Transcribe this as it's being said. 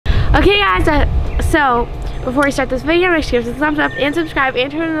Okay guys, so before we start this video, make sure to give us a thumbs up and subscribe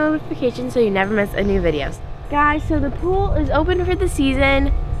and turn on notifications so you never miss any new videos. Guys, so the pool is open for the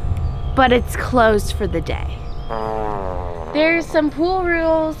season, but it's closed for the day. There's some pool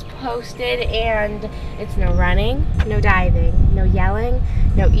rules posted, and it's no running, no diving, no yelling,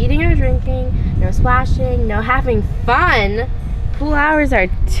 no eating or drinking, no splashing, no having fun. Pool hours are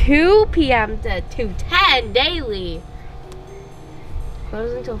 2 p.m. to 2:10 daily.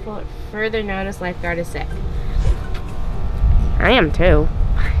 Closed until further notice. Lifeguard is sick. I am too.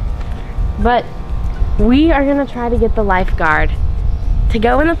 But we are gonna try to get the lifeguard to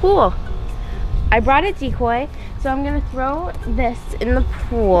go in the pool. I brought a decoy, so I'm gonna throw this in the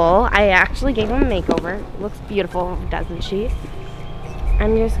pool. I actually gave him a makeover. Looks beautiful, doesn't she?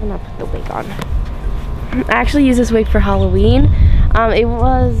 I'm just gonna put the wig on. I actually used this wig for Halloween. It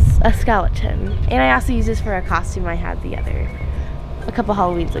was a skeleton. And I also used this for a costume I had a couple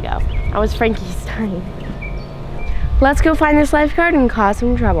Halloweens ago. I was Frankenstein. Let's go find this lifeguard and cause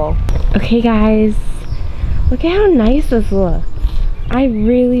some trouble. Okay guys, look at how nice this looks. I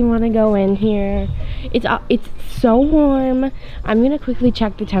really want to go in here. It's so warm. I'm gonna quickly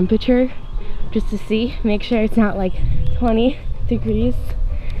check the temperature just to see, make sure it's not like 20 degrees.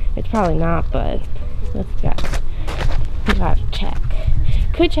 It's probably not, but let's go. We gotta check.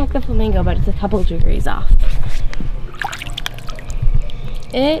 Could check the flamingo, but it's a couple degrees off.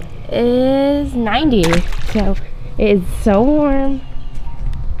 It is 90, so it is so warm.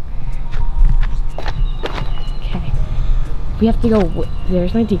 Okay, we have to go.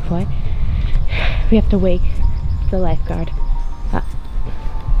 There's my decoy. We have to wake the lifeguard up.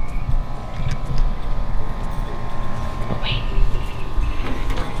 Oh wait,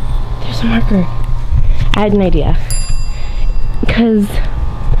 there's a marker. I had an idea. Because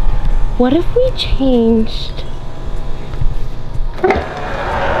what if we changed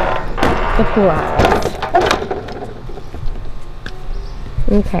the pool hours?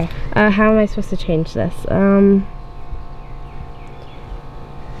 Okay, how am I supposed to change this?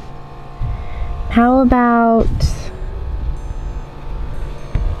 How about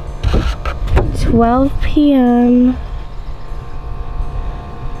 12 p.m.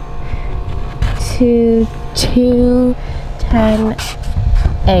 to 2:10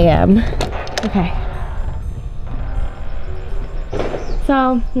 a.m. Okay.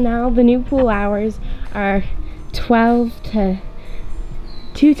 So now the new pool hours are 12 to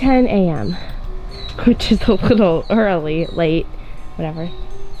 2:10 a.m. which is a little early, late, whatever.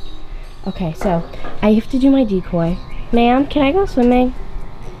 Okay, so I have to do my decoy. Ma'am, can I go swimming?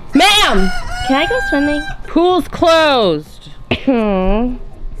 Ma'am! Can I go swimming? Pool's closed.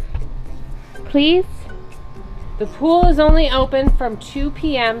 Please? The pool is only open from 2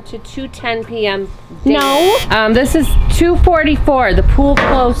 p.m. to 2:10 p.m. No. This is 2:44. The pool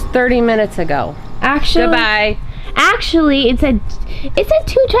closed 30 minutes ago. Actually. Goodbye. Actually, it said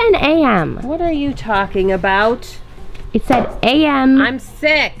 2:10 a.m. What are you talking about? It said a.m. I'm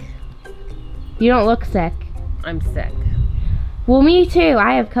sick. You don't look sick. I'm sick. Well, me too.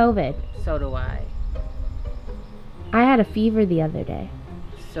 I have COVID. So do I. I had a fever the other day.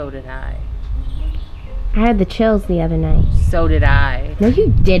 So did I. I had the chills the other night. So did I. No, you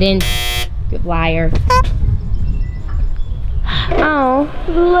didn't. You liar. Oh,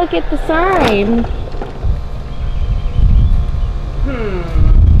 look at the sign.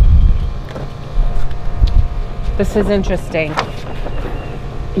 This is interesting.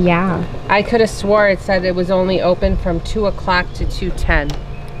 Yeah. I could have swore it said it was only open from 2 o'clock to 2:10.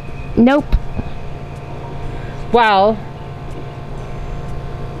 Nope. Well,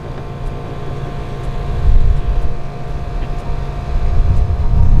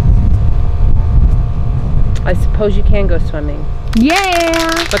 I suppose you can go swimming. Yeah.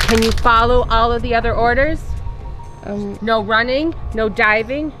 But can you follow all of the other orders? No running, no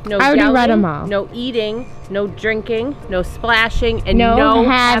diving, no I already yelling, read them all. no eating, no drinking, no splashing, and No no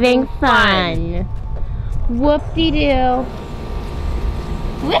having fun. Whoop-de-doo.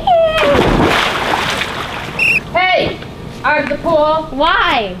 Hey! Out of the pool.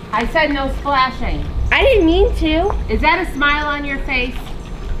 Why? I said no splashing. I didn't mean to. Is that a smile on your face?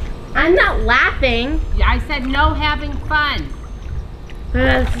 I'm not laughing. I said no having fun.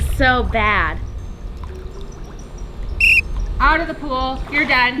 This is so bad. Out of the pool. You're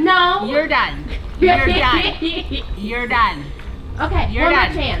done. No. You're done. You're done. You're done. Okay, You're one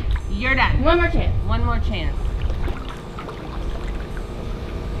done. more chance. You're done. One more chance. One more chance.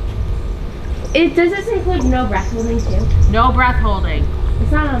 Does this include no breath holding too? No breath holding.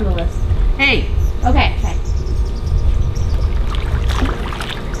 It's not on the list. Hey. Okay, okay.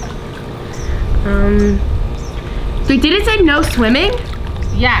 Wait, did it say no swimming?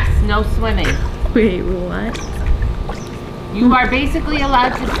 Yes, no swimming. Wait, what? You are basically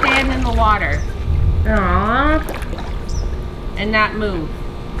allowed to stand in the water. Aww. And not move.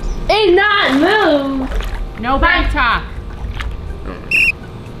 And not move? No back talk.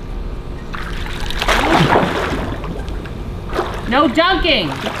 No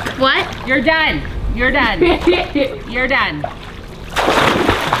dunking. What? You're done. You're done. You're done.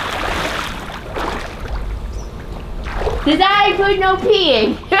 Does that include no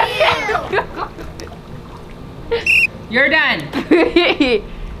peeing? You're done.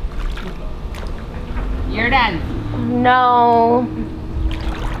 You're done. No.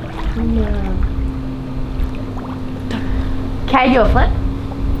 Can I do a flip?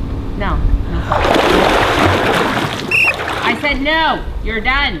 No. I said no. You're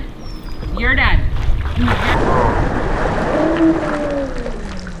done. You're done.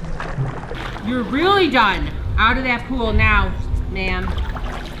 You're really done. Out of that pool now, ma'am.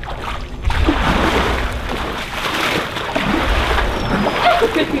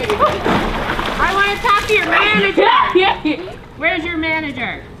 I want to talk to your manager. Where's your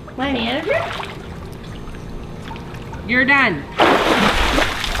manager? My manager? You're done.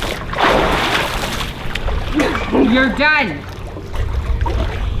 You're done.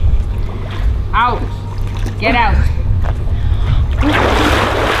 Out. Get out.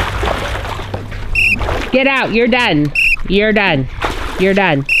 Get out. You're done. You're done. You're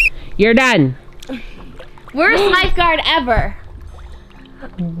done. You're done. Worst lifeguard ever.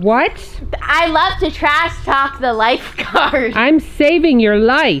 What? I love to trash talk the lifeguard. I'm saving your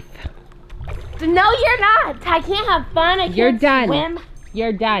life. No, you're not. I can't have fun. I can't You're done. swim.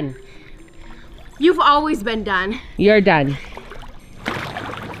 You're done. You've always been done. You're done.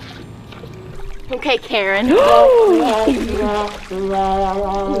 Okay, Karen.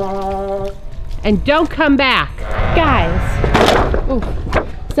 And don't come back. Guys. Ooh.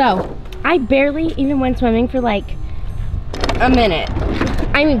 So, I barely even went swimming for like a minute.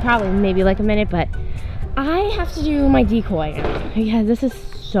 I mean, probably maybe like a minute, but I have to do my decoy now because this is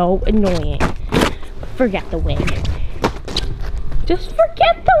so annoying. Forget the wig. Just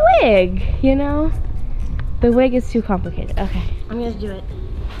forget the wig, you know? The wig is too complicated. Okay, I'm gonna do it.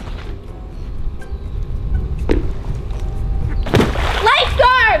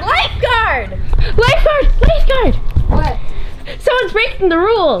 Lifeguard! Lifeguard! Lifeguard! Lifeguard! What? Someone's breaking the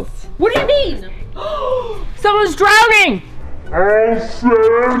rules. What do you mean? Someone's drowning! I'll save you!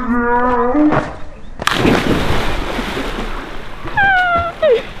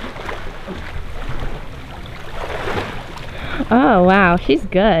 Oh, wow, she's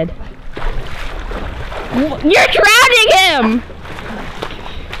good. You're drowning him!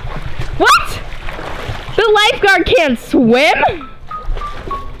 What? The lifeguard can't swim?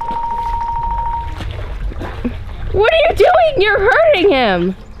 What are you doing? You're hurting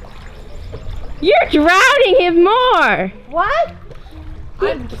him. You're drowning him more. What?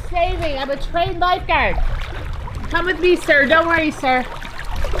 I'm saving. I'm a trained lifeguard. Come with me, sir. Don't worry, sir.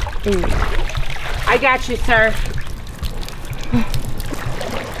 I got you, sir.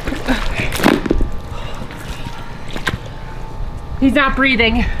 He's not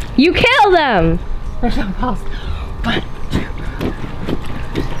breathing. You killed him. There's no pulse. 1, 2.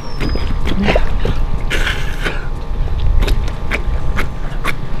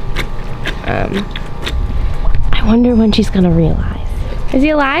 I wonder when she's gonna realize. Is he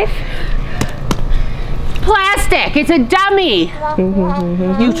alive? Plastic. It's a dummy.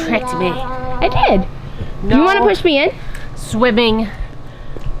 You tricked me. I did. No. You want to push me in? Swimming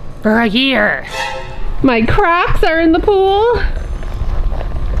for a year. My Crocs are in the pool.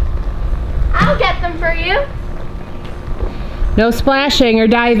 I'll get them for you. No splashing or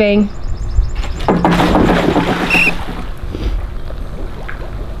diving.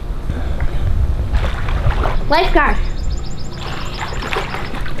 Lifeguard.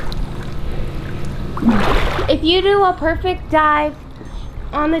 If you do a perfect dive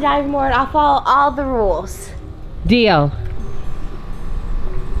on the diving board, I'll follow all the rules. Deal.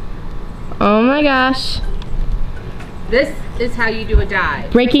 Oh my gosh. This is how you do a dive.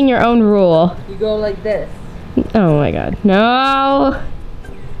 Breaking your own rule. You go like this. Oh my god. No.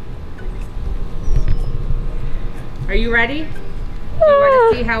 Are you ready? Do you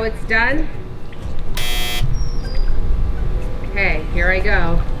want to see how it's done? Okay, here I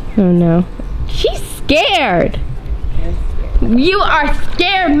go. Oh no. She's scared. You are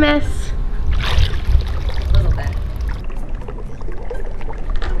scared, miss. A little bit.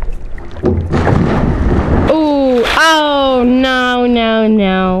 Ooh. Oh no, no,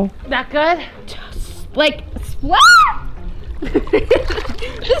 no. That good? Just like splat.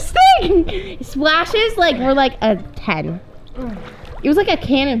 This thing splashes like we're like a 10. It was like a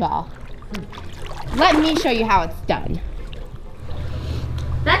cannonball. Let me show you how it's done.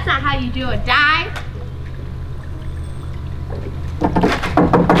 That's not how you do a dive.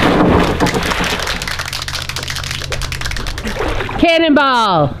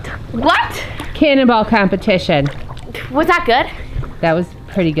 Cannonball. What? Cannonball competition. Was that good? That was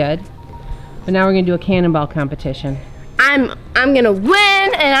pretty good. But now we're gonna do a cannonball competition. I'm gonna win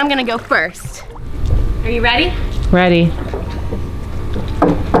and I'm gonna go first. Are you ready? Ready.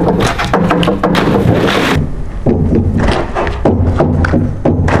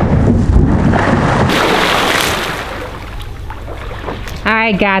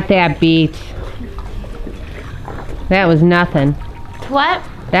 I got that beat. That was nothing. What?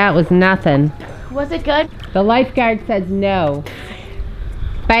 That was nothing. Was it good? The lifeguard says no.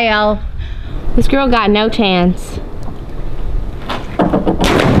 Fail. This girl got no chance.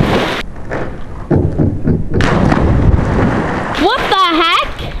 What the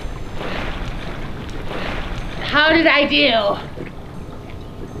heck? How did I do?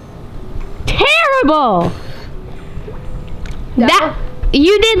 Terrible! That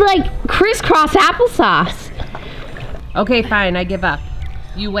you did like crisscross applesauce. Okay, fine, I give up.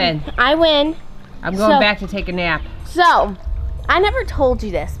 You win. I win. I'm going back to take a nap. So, I never told you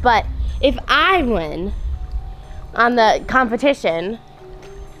this, but if I win on the competition,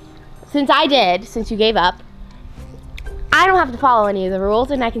 since you gave up, I don't have to follow any of the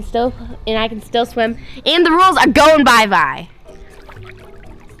rules, and I can still swim. And the rules are going bye-bye.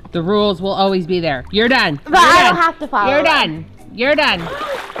 The rules will always be there. You're done. But I don't have to follow. You're done. You're done.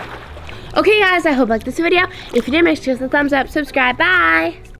 Okay, guys, I hope you liked this video. If you did, make sure to thumbs up, subscribe. Bye.